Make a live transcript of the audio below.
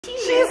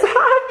She's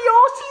happy.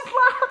 Oh, she's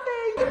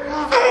laughing.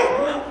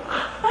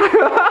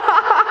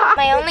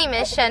 My only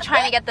mission,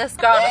 trying to get this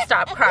girl to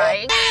stop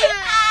crying.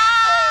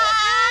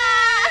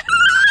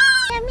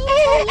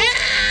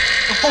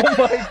 Oh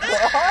my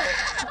god.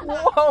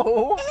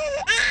 Whoa.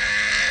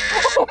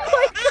 Oh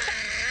my god.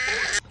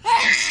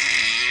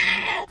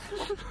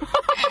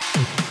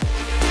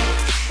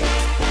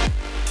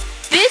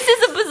 This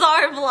is a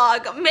bizarre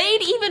vlog,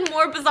 made even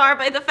more bizarre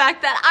by the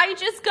fact that I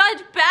just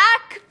got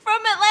back from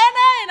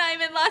Atlanta and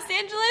I'm in Los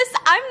Angeles.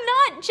 I'm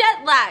not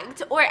jet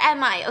lagged, or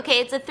am I?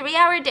 Okay, it's a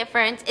 3-hour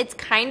difference. It's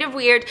kind of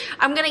weird.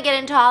 I'm gonna get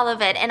into all of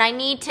it, and I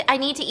need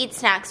to eat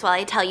snacks while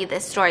I tell you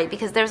this story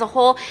because there's a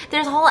whole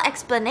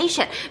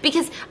explanation.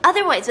 Because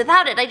otherwise,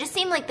 without it, I just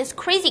seem like this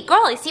crazy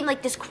girl. I seem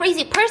like this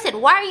crazy person.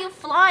 Why are you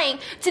flying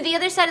to the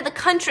other side of the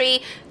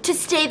country to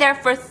stay there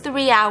for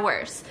 3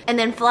 hours and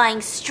then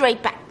flying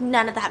straight back?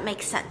 None of that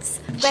makes sense.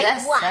 Jet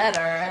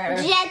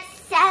setter. Jet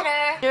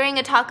setter. During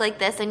a talk like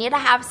this, I need to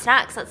have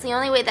snacks. That's the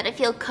only way that I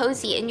feel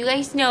cozy. And you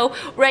guys know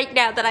right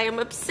now that I am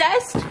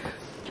obsessed with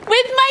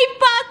my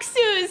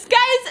boxus.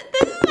 Guys,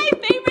 this is my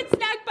favorite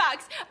snack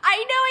box.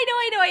 I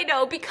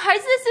know.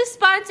 Because this is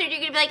sponsored, you're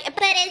gonna be like,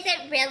 but is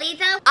it really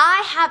though?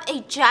 I have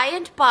a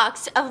giant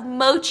box of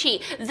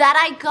mochi that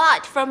I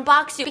got from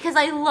Boxu because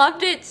I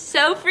loved it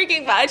so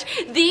freaking much.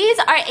 These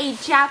are a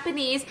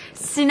Japanese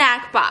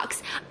snack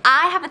box.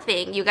 I have a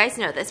thing, you guys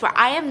know this, where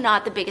I am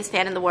not the biggest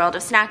fan in the world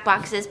of snack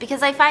boxes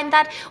because I find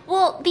that,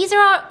 well, these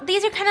are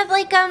kind of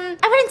like, I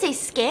wouldn't say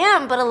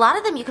scam, but a lot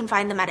of them you can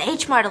find them at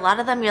H Mart. A lot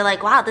of them you're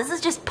like, wow, this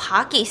is just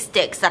Pocky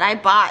sticks that I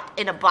bought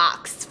in a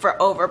box for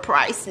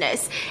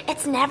overpricedness.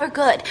 It's never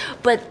good.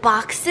 But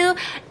Boxu,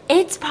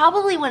 it's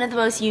probably one of the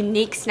most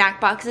unique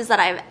snack boxes that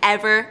I've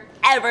ever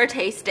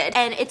tasted.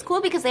 And it's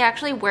cool because they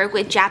actually work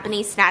with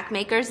Japanese snack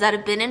makers that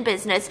have been in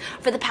business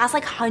for the past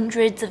like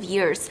hundreds of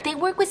years. They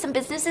work with some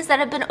businesses that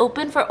have been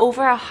open for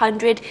over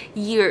 100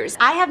 years.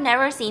 I have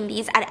never seen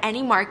these at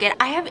any market.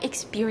 I have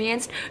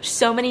experienced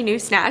so many new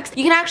snacks.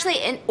 You can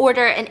actually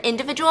order an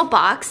individual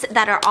box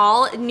that are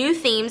all new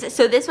themes.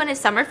 So this one is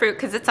summer fruit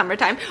because it's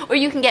summertime, or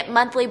you can get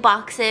monthly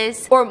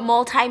boxes or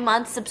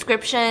multi-month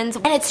subscriptions.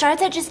 And it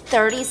starts at just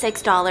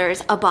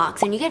 $36 a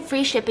box and you get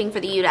free shipping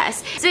for the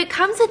US. So it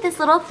comes with this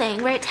little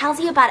thing where it tells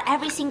you about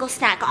every single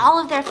snack, all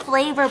of their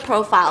flavor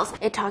profiles.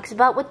 It talks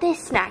about what this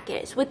snack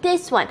is, with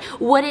this one,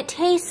 what it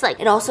tastes like.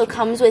 It also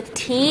comes with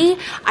tea.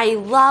 I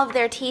love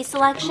their tea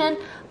selection.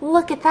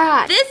 Look at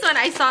that. This one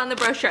I saw in the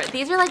brochure.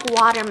 These are like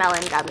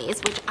watermelon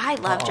gummies, which I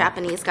love.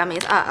 Japanese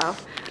gummies.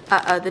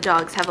 The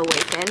dogs have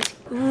awakened.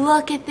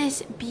 Look at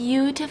this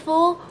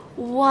beautiful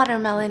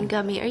watermelon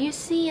gummy. Are you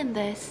seeing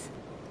this?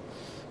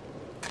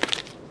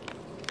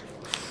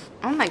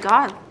 Oh my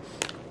god.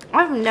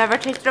 I've never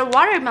tasted a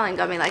watermelon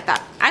gummy like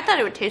that. I thought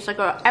it would taste like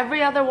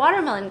every other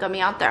watermelon gummy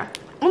out there.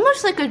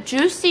 Almost like a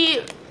juicy,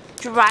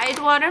 dried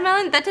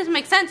watermelon. That doesn't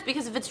make sense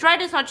because if it's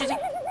dried, it's not juicy.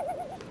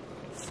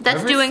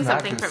 That's doing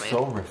something for me.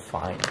 So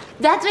refined.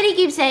 That's what he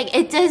keeps saying.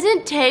 It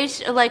doesn't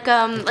taste like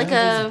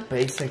It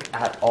basic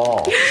at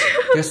all.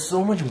 There's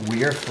so much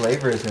weird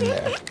flavors in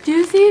there. Do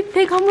you see?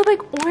 They come with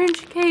like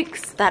orange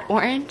cakes. That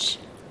orange.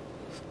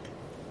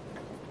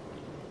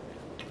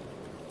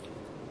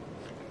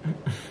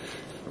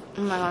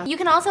 Oh my god. You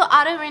can also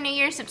auto-renew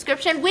your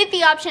subscription with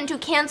the option to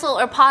cancel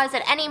or pause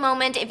at any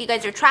moment. If you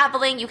guys are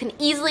traveling, you can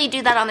easily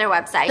do that on their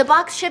website. The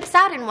box ships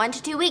out in 1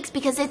 to 2 weeks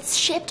because it's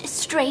shipped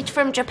straight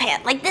from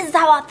Japan. Like, this is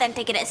how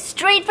authentic it is.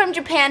 Straight from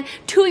Japan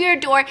to your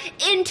door,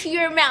 into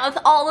your mouth,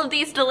 all of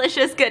these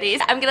delicious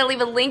goodies. I'm gonna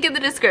leave a link in the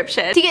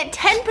description to get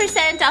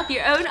 10% off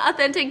your own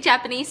authentic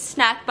Japanese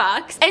snack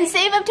box and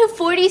save up to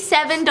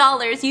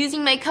 $47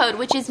 using my code,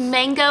 which is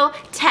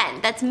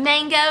MANGO10. That's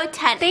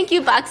MANGO10. Thank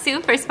you,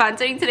 Boxu, for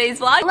sponsoring today's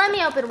vlog. Let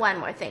me open one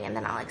more thing and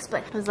then I'll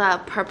explain. It was a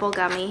purple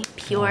gummy,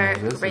 pure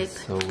grape. This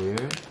is so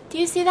weird. Do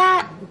you see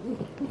that?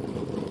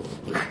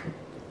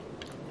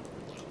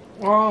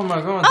 Oh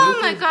my god. Oh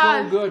this my is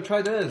god. so good.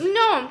 Try this.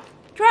 No.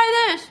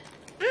 Try this.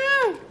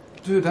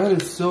 Dude, that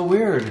is so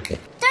weird. That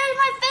is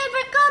my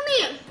favorite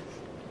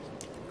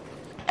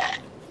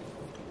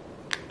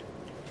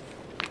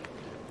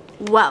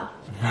gummy. Whoa.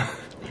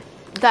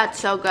 That's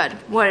so good.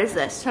 What is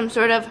this? Some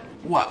sort of...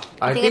 What?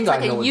 I think it's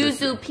like a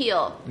yuzu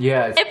peel.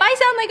 Yes. If I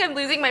sound like I'm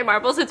losing my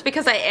marbles, it's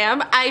because I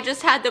am. I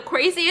just had the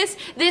craziest,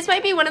 this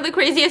might be one of the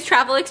craziest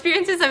travel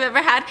experiences I've ever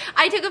had.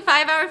 I took a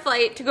 5-hour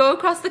flight to go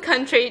across the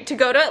country to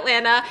go to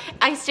Atlanta.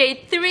 I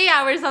stayed 3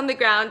 hours on the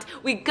ground.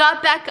 We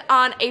got back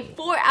on a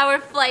 4-hour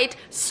flight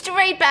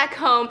straight back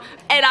home,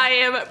 and I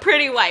am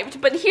pretty wiped.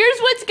 But here's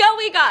what's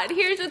going on.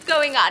 Here's what's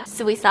going on.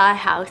 So we saw a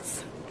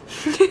house.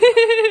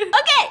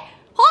 Okay.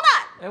 Hold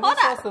on. And we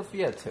saw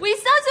Sophia too. We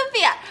saw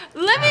Sophia.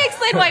 Let me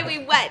explain why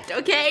we went,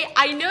 okay?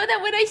 I know that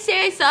when I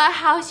say I saw a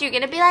house, you're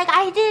gonna be like,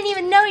 I didn't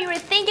even know you were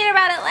thinking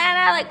about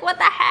Atlanta. Like, what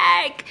the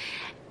heck?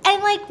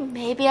 And like,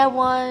 maybe I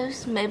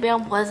was, maybe I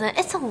wasn't.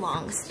 It's a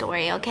long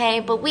story, okay?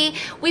 But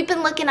we've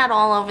been looking at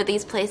all over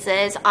these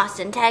places.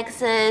 Austin,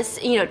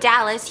 Texas, you know,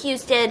 Dallas,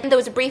 Houston. There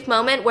was a brief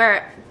moment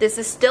where this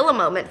is still a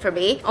moment for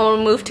me. I want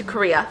to move to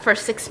Korea for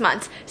 6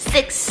 months.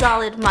 6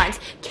 solid months.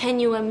 Can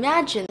you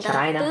imagine the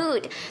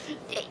food?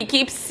 He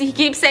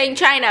keeps saying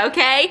China,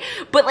 okay?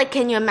 But like,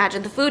 can you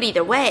imagine the food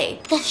either way?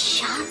 The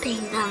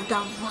shopping,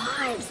 the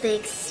vibes, the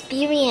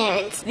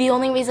experience. The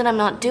only reason I'm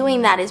not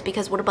doing that is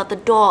because what about the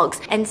dogs?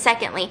 And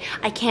secondly,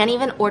 I can't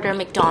even order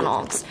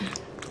McDonald's.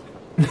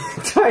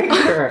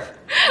 Tiger.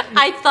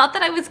 I thought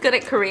that I was good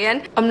at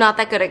Korean. I'm not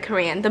that good at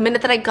Korean. The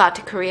minute that I got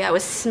to Korea, I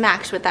was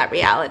smacked with that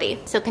reality.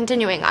 So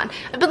continuing on,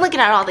 I've been looking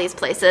at all these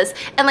places,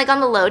 and like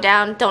on the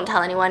lowdown, don't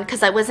tell anyone,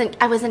 because I wasn't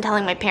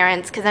telling my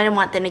parents because I didn't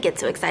want them to get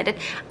so excited.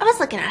 I was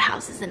looking at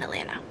houses in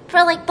Atlanta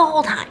for like the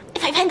whole time.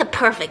 If I find the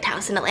perfect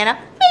house in Atlanta,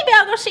 maybe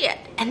I'll go see it.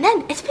 And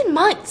then it's been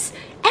months.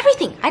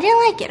 Everything, I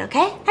didn't like it,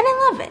 okay? I didn't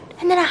love it.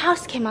 And then a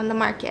house came on the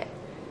market.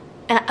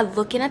 And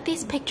looking at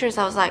these pictures,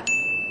 I was like,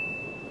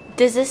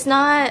 does this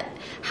not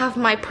have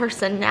my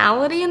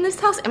personality in this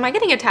house? Am I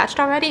getting attached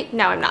already?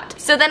 No, I'm not.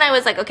 So then I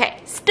was like, okay,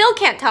 still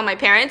can't tell my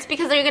parents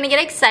because they're gonna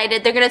get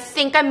excited. They're gonna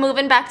think I'm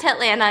moving back to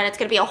Atlanta and it's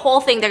gonna be a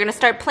whole thing. They're gonna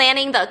start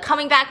planning the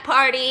coming back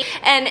party.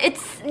 And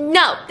it's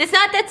not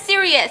that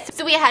serious.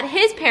 So we had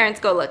his parents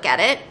go look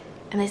at it.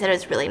 And they said it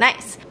was really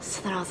nice.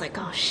 So then I was like,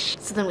 oh shh.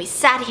 So then we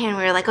sat here and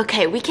we were like,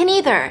 okay, we can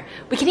either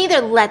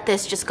let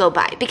this just go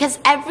by, because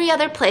every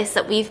other place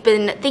that we've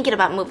been thinking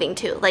about moving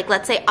to, like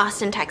let's say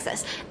Austin,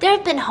 Texas, there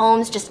have been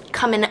homes just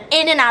coming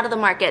in and out of the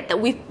market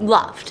that we've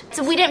loved.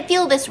 So we didn't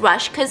feel this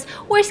rush, because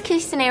worst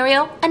case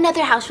scenario,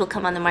 another house will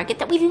come on the market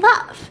that we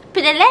love.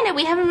 But in Atlanta,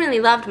 we haven't really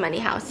loved many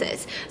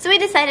houses. So we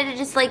decided to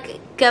just like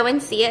go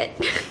and see it.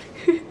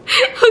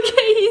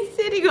 Okay, he's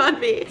sitting on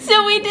me.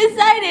 So we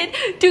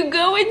decided to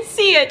go and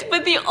see it,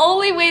 but the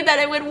only way that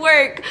it would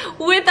work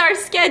with our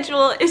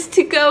schedule is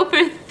to go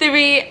for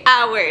 3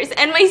 hours.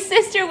 And my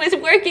sister was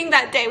working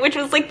that day, which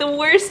was like the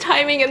worst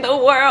timing in the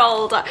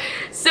world.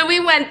 So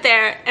we went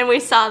there and we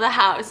saw the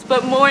house,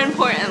 but more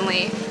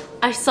importantly,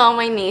 I saw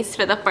my niece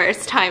for the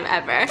first time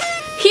ever.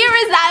 Here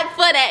is that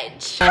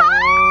footage. Oh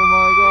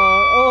my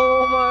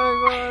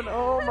god,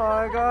 oh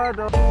my god, oh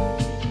my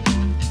god.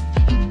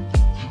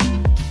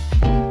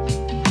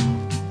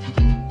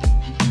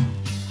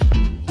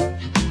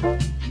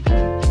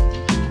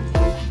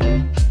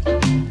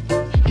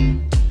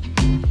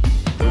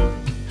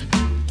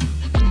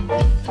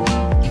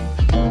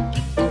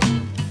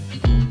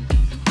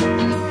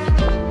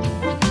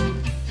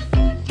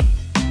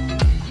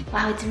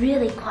 Wow, it's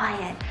really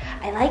quiet.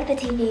 I like the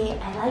TV,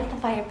 I like the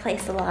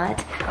fireplace a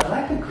lot. I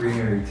like the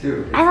greenery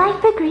too. I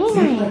like the It greenery.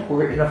 seems like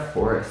we're in a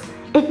forest.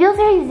 It feels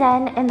very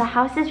zen, and the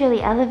house is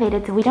really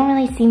elevated, so we don't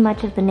really see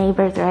much of the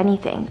neighbors or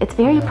anything. It's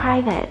very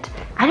private.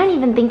 I don't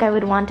even think I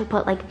would want to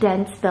put like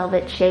dense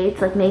velvet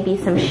shades, like maybe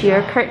some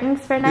sheer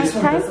curtains for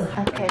nighttime.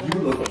 Okay, you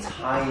look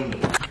tiny.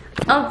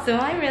 Oh, do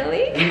I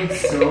really? You look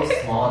so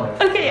small.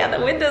 Okay, yeah,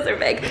 the windows are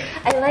big.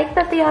 I like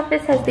that the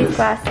office has these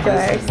glass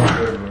doors.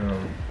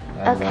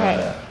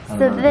 Okay,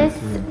 so this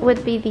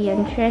would be the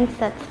entrance,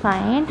 that's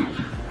fine.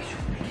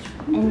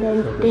 And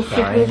then this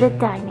should be the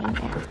dining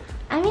room.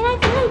 I mean, I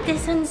feel like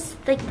this one's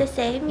like the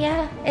same,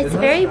 yeah. It's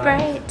very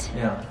bright.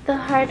 Yeah. The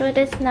hardwood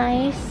is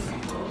nice.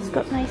 It's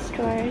got nice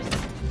drawers.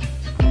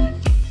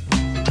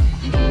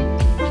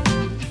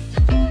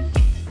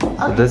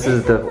 So this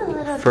is the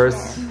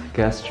first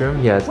guest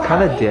room. Yeah, it's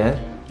kind of dim.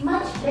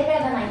 Much bigger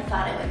than I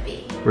thought it would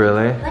be.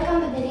 Really? Like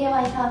on the video,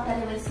 I thought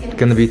that it was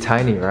Gonna be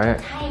tiny, right?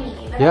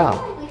 tiny. But Yeah. I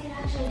feel like we could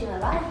actually do a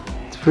lot here.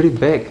 It's pretty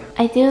big.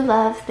 I do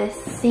love this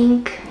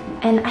sink,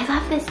 and I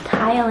love this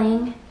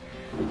tiling.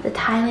 The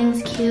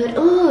tiling's cute.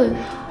 Ooh,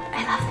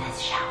 I love this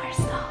shower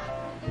stall.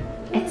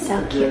 It's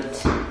so cute.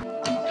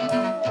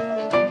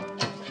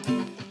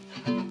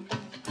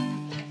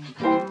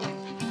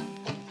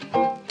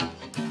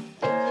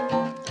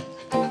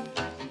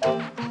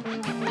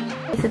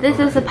 So this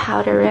is the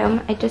powder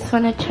room. I just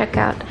want to check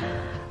out.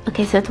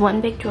 Okay, so it's one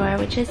big drawer,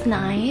 which is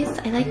nice.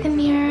 I like the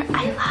mirror.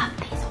 I love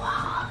these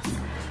walls.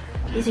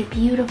 These are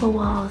beautiful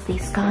walls,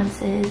 these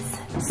sconces.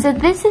 So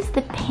this is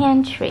the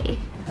pantry.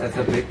 Is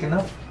it big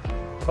enough?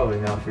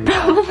 Probably not for you.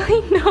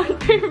 Probably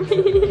not for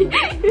me.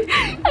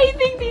 I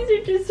think these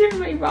are just for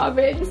my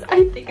robins.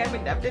 I think I'm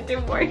gonna have to do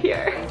more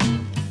here.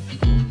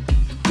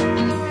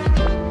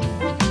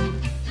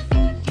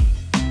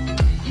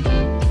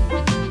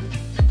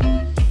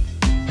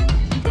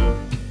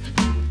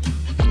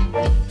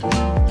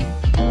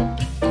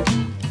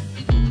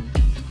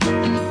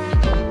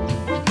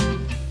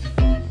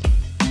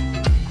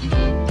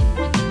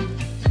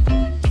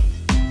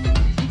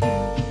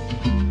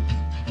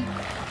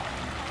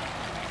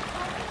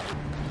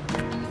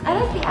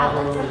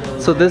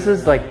 So this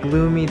is like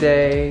gloomy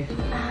day.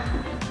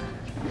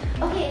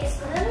 Okay, it's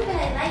gloomy, but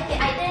I like it.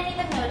 I didn't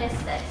even notice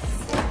this.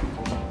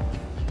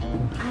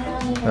 I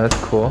don't even. That's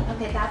cool.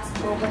 Okay, that's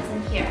cool. What's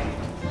in here?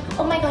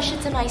 Oh my gosh,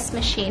 it's an ice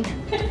machine.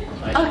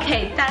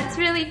 Okay, that's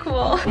really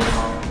cool.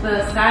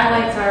 The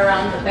skylights are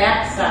around the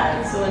back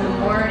side, so in the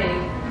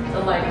morning,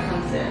 the light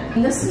comes in.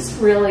 And this is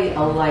really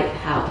a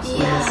lighthouse when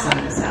the sun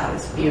is out.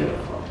 It's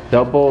beautiful.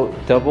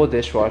 Double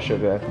dishwasher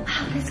bed.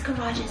 Wow, this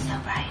garage is so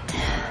bright.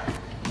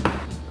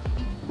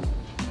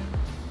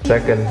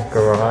 second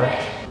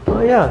garage.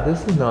 Oh yeah, this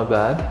is not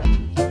bad.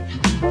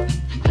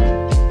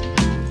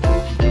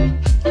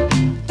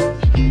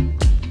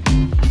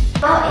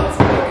 Well, it's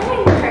better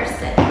in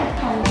person.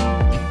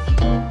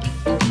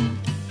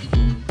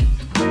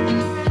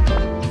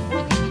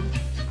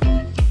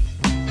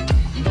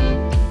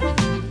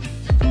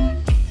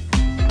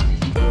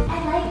 I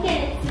like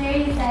it. It's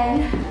very zen.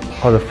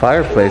 Oh, the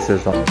fireplace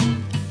is on.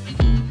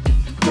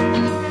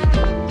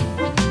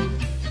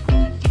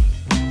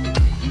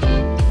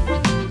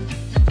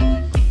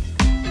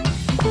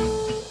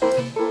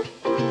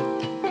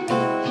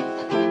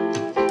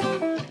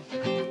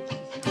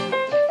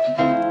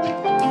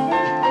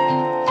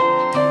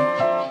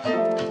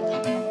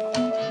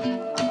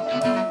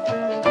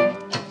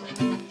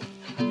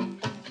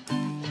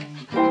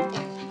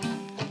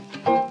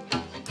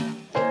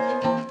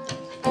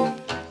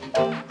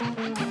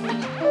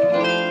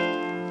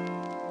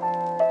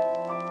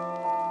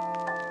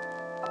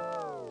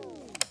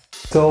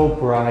 So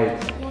bright.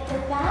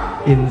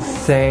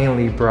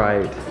 Insanely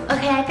bright.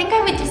 Okay, I think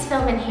I would just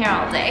film in here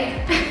all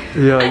day.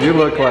 Yeah, you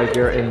look like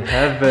you're in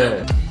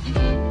heaven.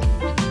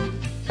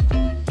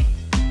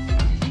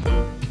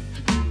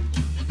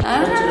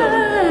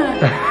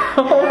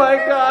 Oh my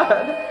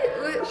god!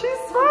 She's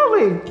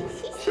smiling!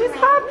 She's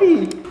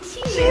happy!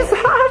 She's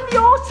happy!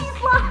 Oh, she's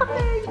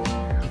laughing!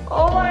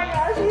 Oh my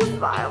god, she's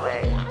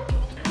smiling!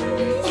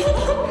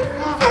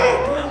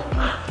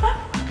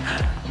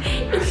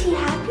 Is she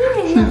happy?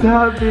 She's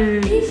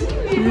happy!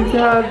 She's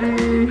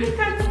happy!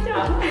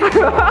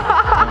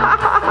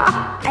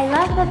 I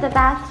love that the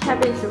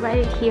bathtub is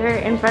right here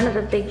in front of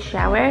the big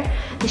shower.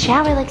 The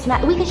shower looks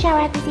we could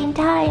shower at the same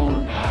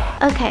time.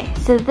 Okay,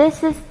 so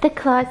this is the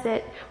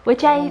closet,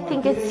 which I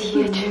think is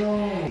huge.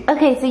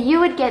 Okay, so you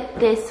would get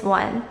this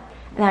one.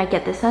 And I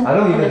get this one. I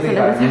don't even think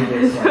I need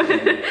this one.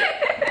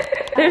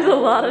 There's a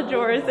lot of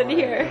drawers in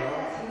here.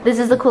 This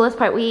is the coolest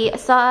part. We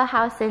saw a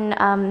house in,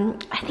 I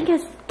think it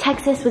was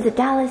Texas, was it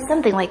Dallas?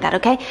 Something like that,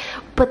 okay?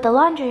 But the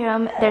laundry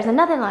room, there's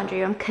another laundry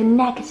room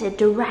connected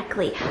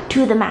directly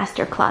to the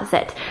master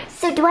closet.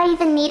 So do I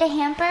even need a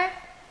hamper?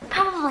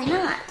 Probably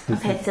not.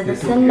 Okay, so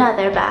this is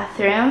another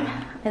bathroom.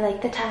 I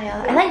like the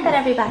tile. I like that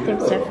every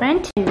bathroom's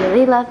different. I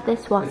really love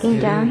this walking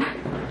down.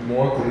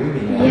 More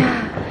gloomy.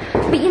 Yeah.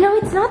 But you know,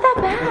 it's not that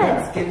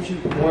bad. It gives you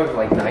more of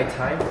like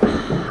nighttime.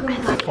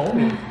 It's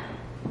homey.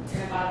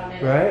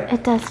 Right?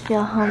 It does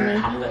feel homey.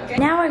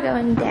 Now we're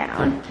going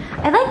down.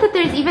 I like that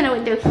there's even a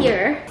window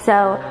here.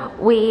 So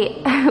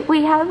we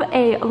have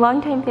a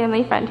longtime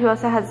family friend who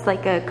also has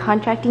like a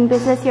contracting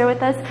business here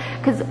with us,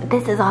 because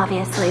this is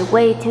obviously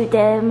way too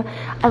dim.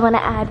 I want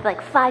to add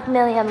like 5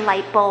 million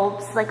light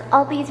bulbs. Like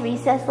all these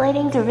recessed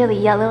lightings are really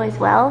yellow as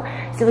well,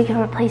 so we can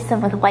replace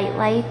them with white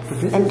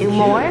lights and do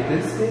more.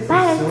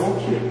 But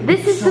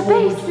this is the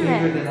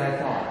basement.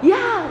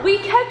 Yeah, we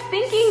kept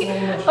thinking,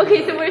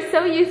 okay, so we're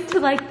so used to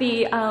like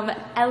the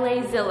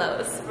LA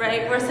Zillows,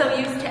 right? We're so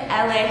used to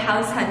LA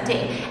house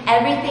hunting.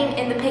 Everything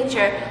in the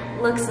picture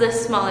looks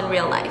this small in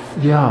real life.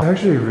 Yeah, it's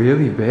actually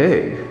really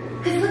big.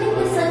 Because look at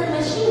this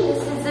machine,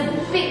 this is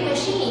a big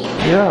machine.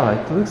 Yeah,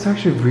 it looks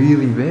actually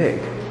really big.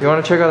 You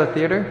want to check out the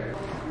theater?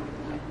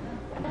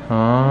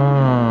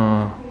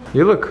 Oh,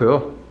 you look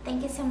cool.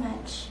 Thank you so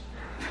much.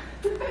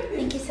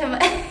 Thank you so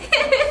much.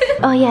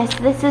 Oh yes,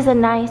 this is a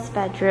nice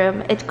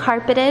bedroom. It's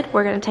carpeted.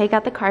 We're gonna take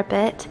out the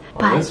carpet,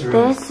 but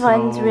this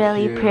one's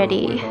really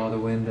pretty. With all the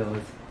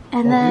windows.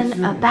 And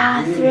then a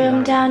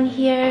bathroom down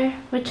here,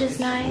 which is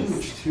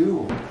nice.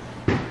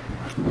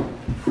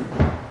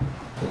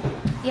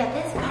 Yeah,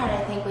 this part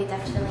I think we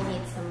definitely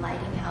need some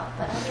lighting out,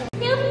 but okay.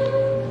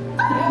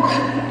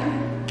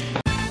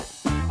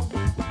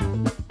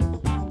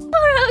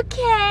 We're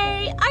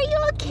okay. Are you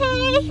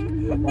okay?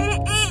 No.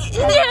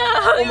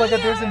 Oh my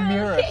god, there's a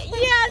mirror.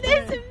 Yeah,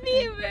 there's a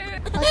mirror.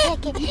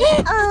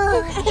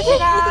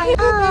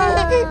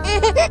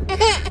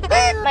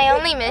 My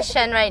only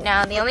mission right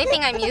now, the only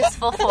thing I'm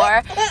useful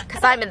for,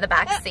 because I'm in the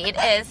back seat,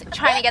 is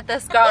trying to get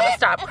this girl to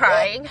stop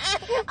crying.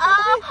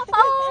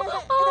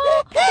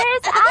 Oh,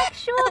 there's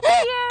actual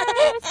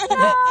tears.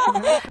 No.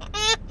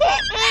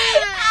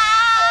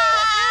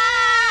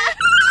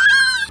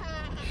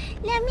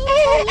 Let me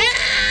tell you.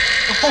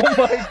 Oh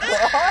my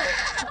god.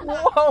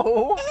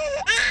 Whoa.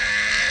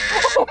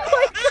 Oh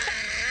my god.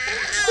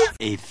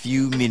 A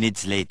few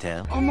minutes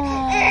later. Guys,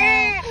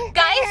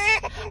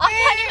 I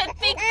can't even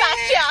think back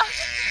here.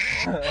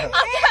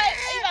 I can't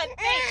even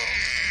think.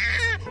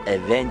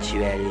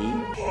 Eventually.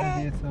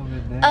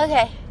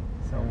 Okay.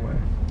 Somewhere.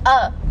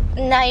 Oh,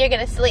 now you're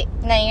gonna sleep.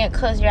 Now you're gonna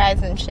close your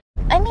eyes and shit.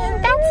 I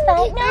mean, that's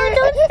fine. No,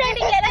 don't start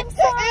again. I'm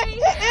sorry.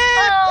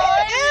 Oh,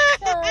 I'm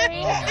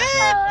sorry. Oh,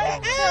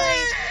 I'm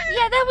sorry.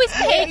 Yeah, that was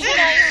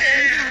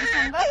patronizing.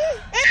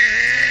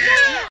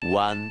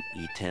 One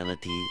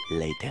eternity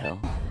later.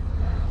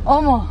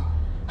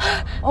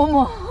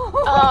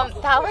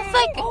 That was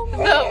like the...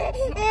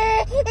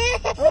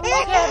 Okay,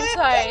 I'm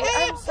sorry.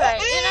 I'm sorry.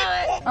 You know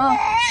what?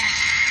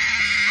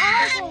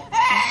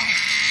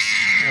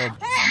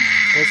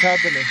 What's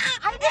happening?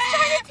 I'm just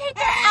trying to take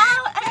her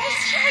out. I'm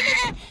just trying to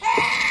take her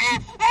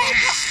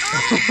out.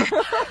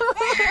 not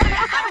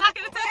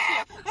gonna touch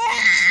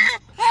you.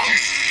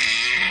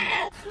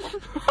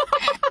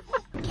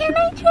 Can I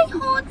try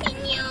holding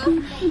you?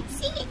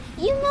 See,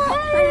 you know,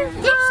 there's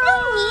no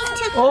need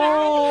to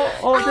cry.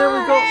 Oh, there we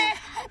go.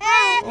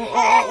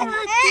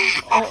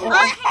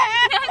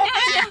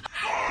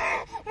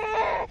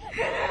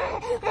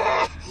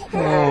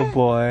 Oh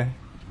boy.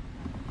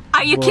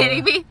 Are you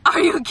kidding me? Are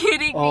you kidding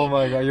me? Oh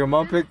my god, your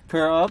mom picked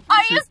her up?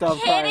 Are She you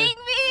stopped kidding crying.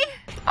 me?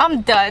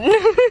 I'm done.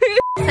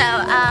 So,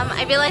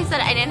 I realized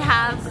that I didn't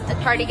have a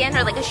cardigan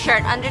or like a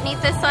shirt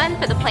underneath this one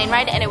for the plane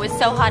ride, and it was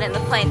so hot in the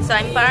plane, so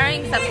I'm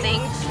borrowing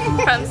something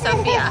from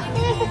Sophia.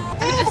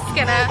 I'm just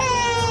gonna...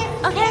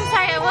 Okay, I'm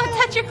sorry, I won't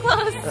touch your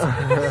clothes.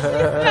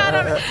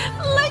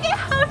 Look at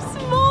how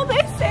small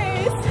this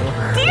is.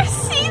 Do you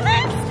see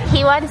this?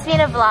 He wants me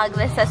to vlog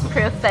this as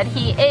proof that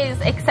he is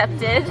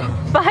accepted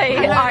by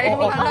our...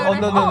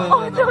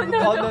 no.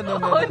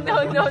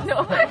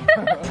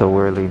 So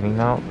we're leaving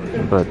now,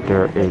 but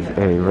there is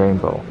a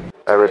rainbow.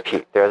 I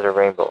repeat, there's a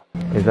rainbow.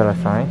 Is that a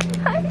sign?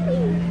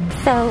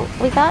 So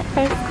we got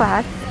first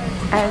class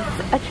as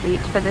a treat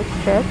for this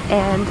trip,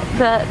 and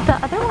the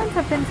other ones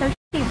have been so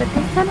shitty, but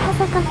this one has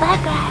like a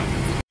leg rest.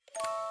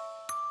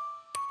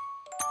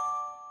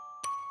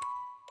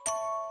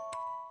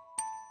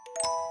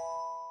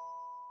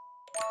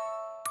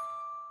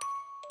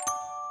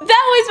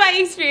 That was my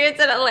experience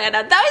in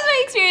Atlanta. That was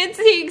my experience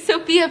seeing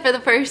Sophia for the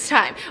first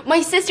time.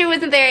 My sister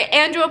wasn't there,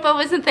 Andropa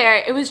wasn't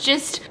there. It was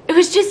just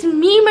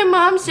me, my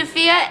mom,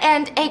 Sophia,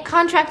 and a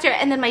contractor,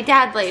 and then my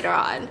dad later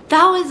on.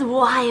 That was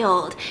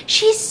wild.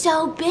 She's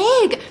so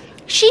big.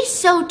 She's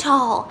so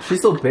tall.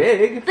 She's so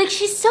big. Like,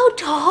 she's so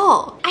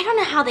tall. I don't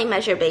know how they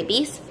measure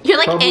babies. You're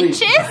like Probably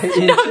inches? inches?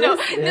 No,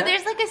 Yeah.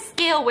 there's like a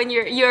scale when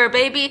you're a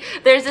baby.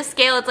 There's a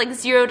scale, it's like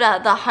 0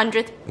 to the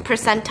 100th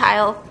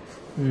percentile.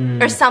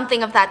 Or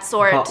something of that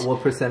sort.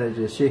 What percentage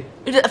is she?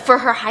 For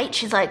her height,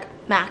 she's like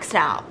maxed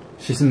out.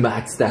 She's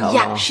maxed out.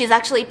 Yeah, she's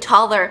actually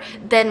taller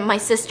than my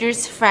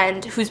sister's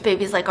friend whose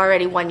baby's like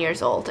already 1 year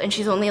old, and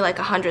she's only like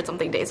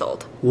 100-something days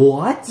old.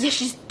 What? Yeah,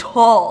 she's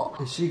tall.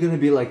 Is she gonna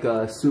be like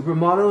a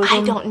supermodel or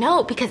something? I don't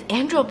know, because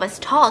Andropa's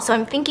tall, so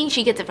I'm thinking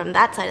she gets it from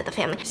that side of the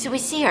family. So we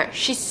see her.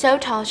 She's so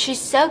tall. She's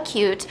so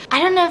cute. I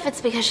don't know if it's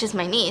because she's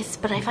my niece,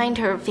 but I find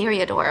her very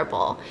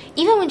adorable.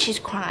 Even when she's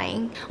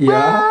crying. Yeah?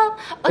 Well,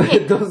 okay.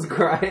 Those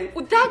cry.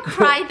 That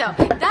cry though,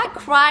 that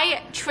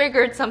cry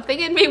triggered something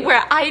in me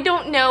where I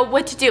don't know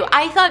what to do.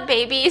 I thought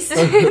babies,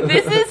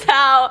 this is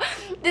how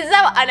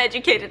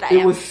uneducated I am.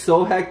 It was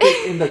so hectic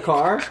in the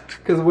car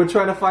because we're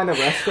trying to find a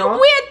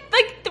restaurant. We had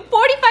like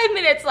 45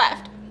 minutes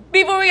left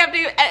before we have to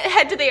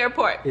head to the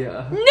airport.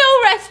 Yeah.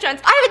 No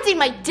restaurants. I haven't seen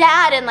my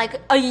dad in like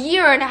a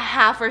year and a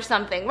half or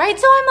something, right?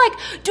 So I'm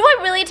like, do I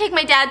really take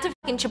my dad to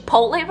fucking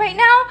Chipotle right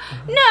now?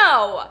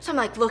 No. So I'm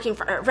like looking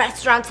for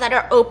restaurants that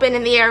are open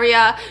in the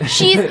area.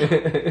 She's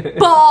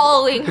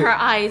bawling her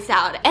eyes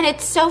out. And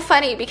it's so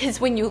funny because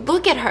when you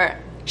look at her,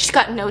 she's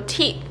got no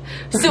teeth.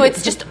 So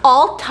it's just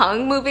all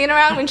tongue moving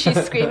around when she's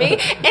screaming.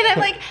 And I'm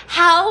like,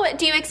 how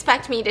do you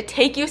expect me to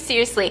take you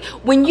seriously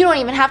when you don't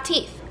even have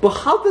teeth? But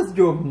how does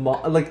your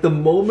mom, like the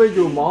moment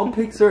your mom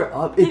picks her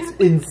up, it's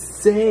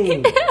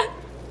insane.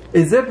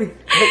 Is it, like,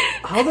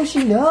 how does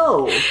she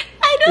know?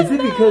 I don't know. Is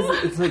it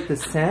because it's like the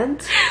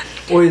scent?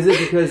 Or is it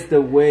because the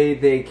way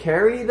they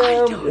carry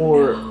them?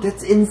 Or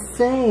that's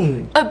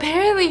insane.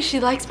 Apparently she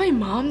likes my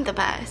mom the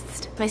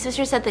best. My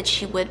sister said that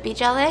she would be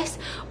jealous,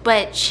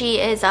 but she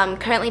is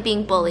currently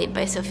being bullied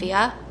by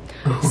Sophia.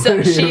 So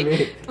What do you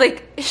mean?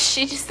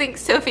 she just thinks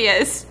Sophia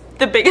is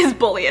the biggest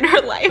bully in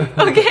her life,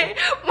 okay?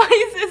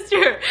 My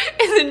sister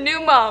is a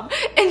new mom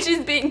and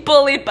she's being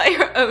bullied by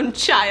her own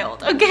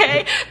child,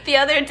 okay? The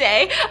other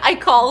day, I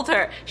called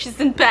her. She's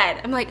in bed.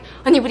 I'm like,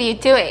 honey, what are you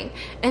doing?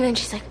 And then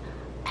she's like,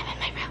 I'm in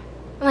my room.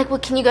 I'm like, well,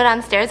 can you go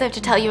downstairs? I have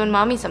to tell you and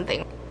mommy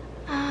something.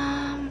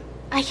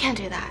 I can't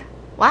do that.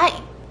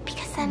 Why?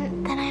 Because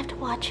then I have to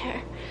watch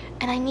her.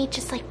 And I need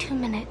just like 2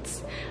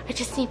 minutes. I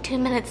just need 2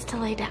 minutes to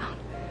lay down.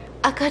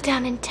 I'll go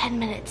down in 10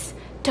 minutes.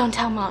 Don't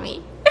tell mommy.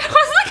 And I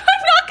was like,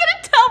 I'm not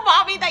gonna tell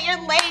mommy that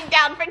you're laying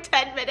down for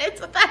 10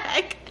 minutes. What the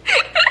heck?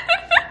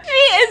 She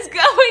is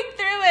going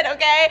through it,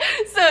 okay?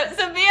 So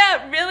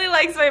Sophia really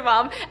likes my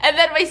mom, and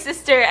then my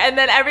sister, and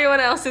then everyone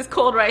else is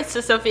cold rice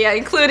to Sophia,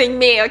 including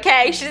me,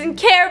 okay? She doesn't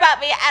care about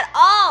me at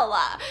all.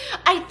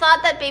 I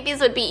thought that babies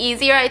would be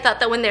easier. I thought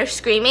that when they're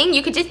screaming,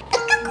 you could just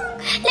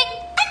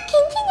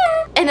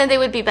and then they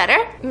would be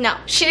better. No,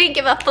 she didn't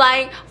give a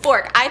flying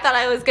fork. I thought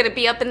I was gonna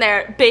be up in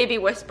there baby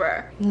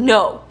whisperer.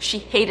 No, she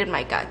hated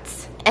my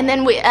guts. And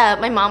then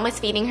my mom was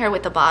feeding her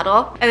with a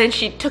bottle, and then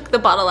she took the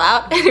bottle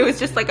out, and it was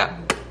just like a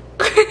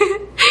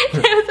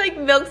it was like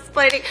milk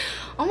splitting.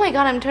 Oh my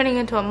god, I'm turning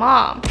into a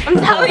mom. I'm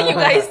telling you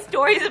guys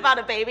stories about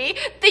a baby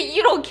that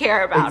you don't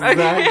care about,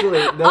 Exactly.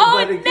 okay?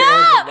 Nobody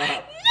cares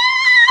about.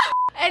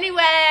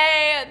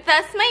 Anyway,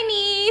 that's my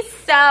niece,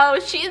 so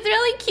she's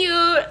really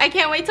cute. I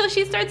can't wait till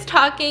she starts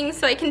talking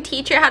so I can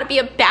teach her how to be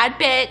a bad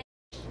bitch.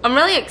 I'm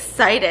really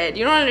excited.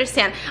 You don't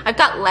understand. I've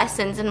got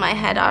lessons in my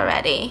head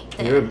already.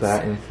 You're a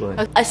bad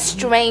influence. A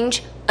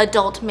strange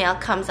adult male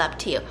comes up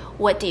to you.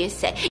 What do you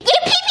say? You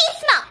pee-pee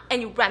smell!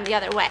 And you run the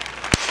other way.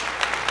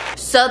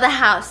 So the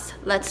house.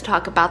 Let's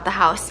talk about the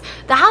house.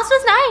 The house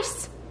was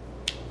nice.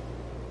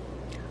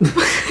 That's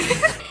what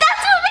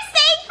we're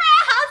saying for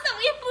a house that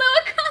we flew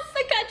across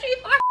the country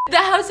for. The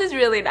house is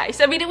really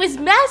nice. I mean, it was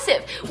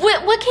massive.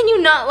 What can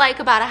you not like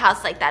about a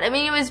house like that? I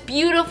mean, it was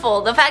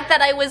beautiful. The fact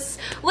that I was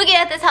looking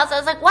at this house, I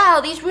was like, wow,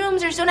 these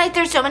rooms are so nice.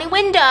 There's so many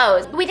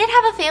windows. We did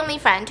have a family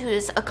friend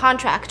who's a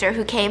contractor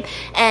who came,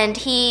 and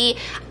I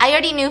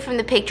already knew from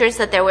the pictures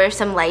that there were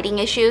some lighting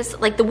issues.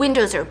 Like, the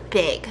windows are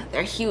big.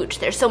 They're huge.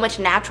 There's so much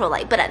natural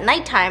light. But at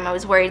nighttime, I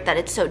was worried that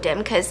it's so dim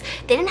because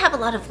they didn't have a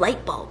lot of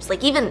light bulbs,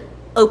 like even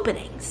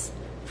openings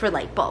for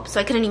light bulbs,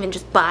 so I couldn't even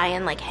just buy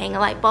and like hang a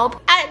light bulb.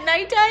 At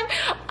nighttime,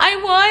 I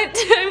want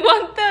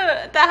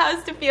the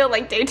house to feel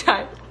like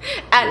daytime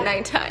at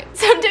nighttime.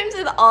 Sometimes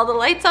with all the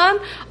lights on,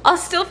 I'll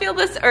still feel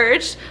this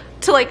urge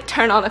to like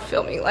turn on a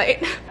filming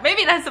light.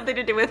 Maybe it has something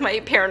to do with my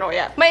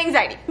paranoia, my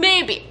anxiety,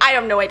 maybe, I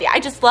have no idea. I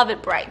just love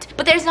it bright.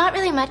 But there's not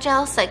really much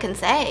else I can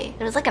say.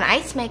 There was like an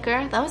ice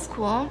maker, that was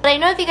cool. But I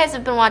know if you guys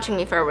have been watching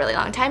me for a really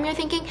long time, you're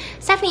thinking,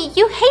 Stephanie,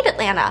 you hate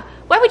Atlanta.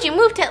 Why would you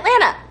move to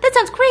Atlanta? That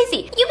sounds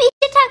crazy. You be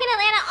talking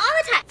Atlanta all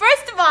the time.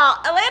 First of all,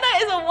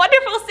 Atlanta is a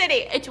wonderful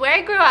city. It's where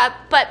I grew up,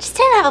 but just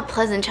didn't have a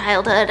pleasant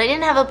childhood. I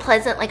didn't have a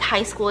pleasant like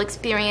high school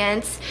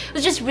experience. It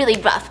was just really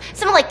rough.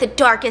 Some of like the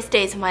darkest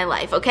days of my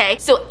life, okay?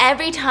 So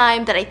every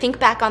time that I think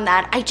back on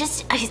that,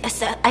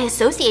 I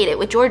associate it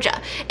with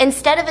Georgia.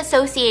 Instead of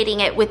associating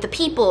it with the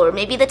people or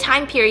maybe the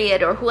time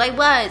period or who I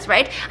was,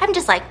 right? I'm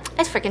just like,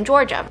 it's freaking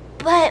Georgia.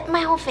 But my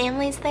whole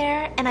family's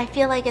there, and I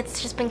feel like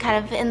it's just been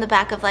kind of in the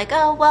back of like,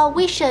 oh, well,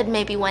 we should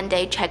maybe one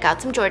day check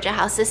out some Georgia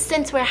houses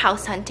since we're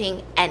house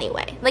hunting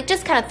anyway. Like,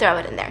 just kind of throw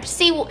it in there.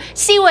 See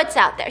what's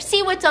out there.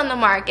 See what's on the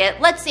market.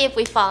 Let's see if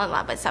we fall in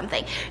love with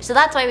something. So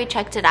that's why we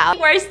checked it out.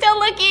 We're still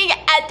looking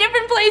at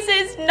different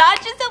places, not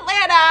just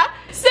Atlanta.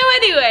 So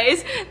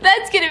anyways,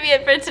 that's gonna be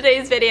it for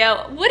today's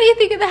video. What do you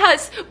think of the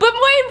house? But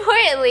more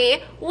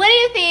importantly, what do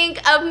you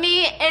think of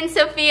me and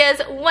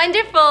Sophia's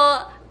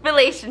wonderful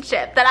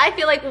relationship that I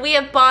feel like we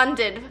have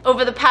bonded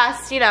over the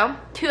past,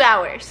 2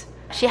 hours.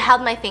 She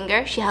held my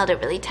finger, she held it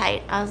really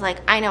tight. I was like,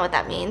 I know what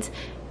that means.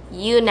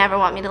 You never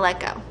want me to let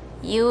go.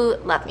 You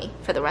love me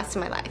for the rest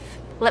of my life.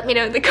 Let me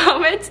know in the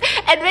comments,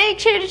 and make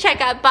sure to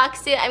check out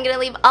Boxu. I'm gonna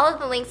leave all of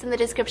the links in the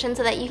description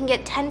so that you can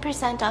get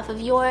 10% off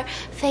of your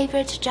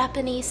favorite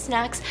Japanese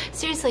snacks.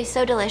 Seriously,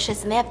 so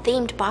delicious, and they have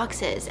themed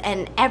boxes,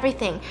 and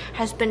everything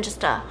has been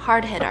just a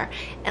hard hitter.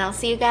 And I'll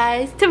see you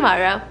guys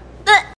tomorrow.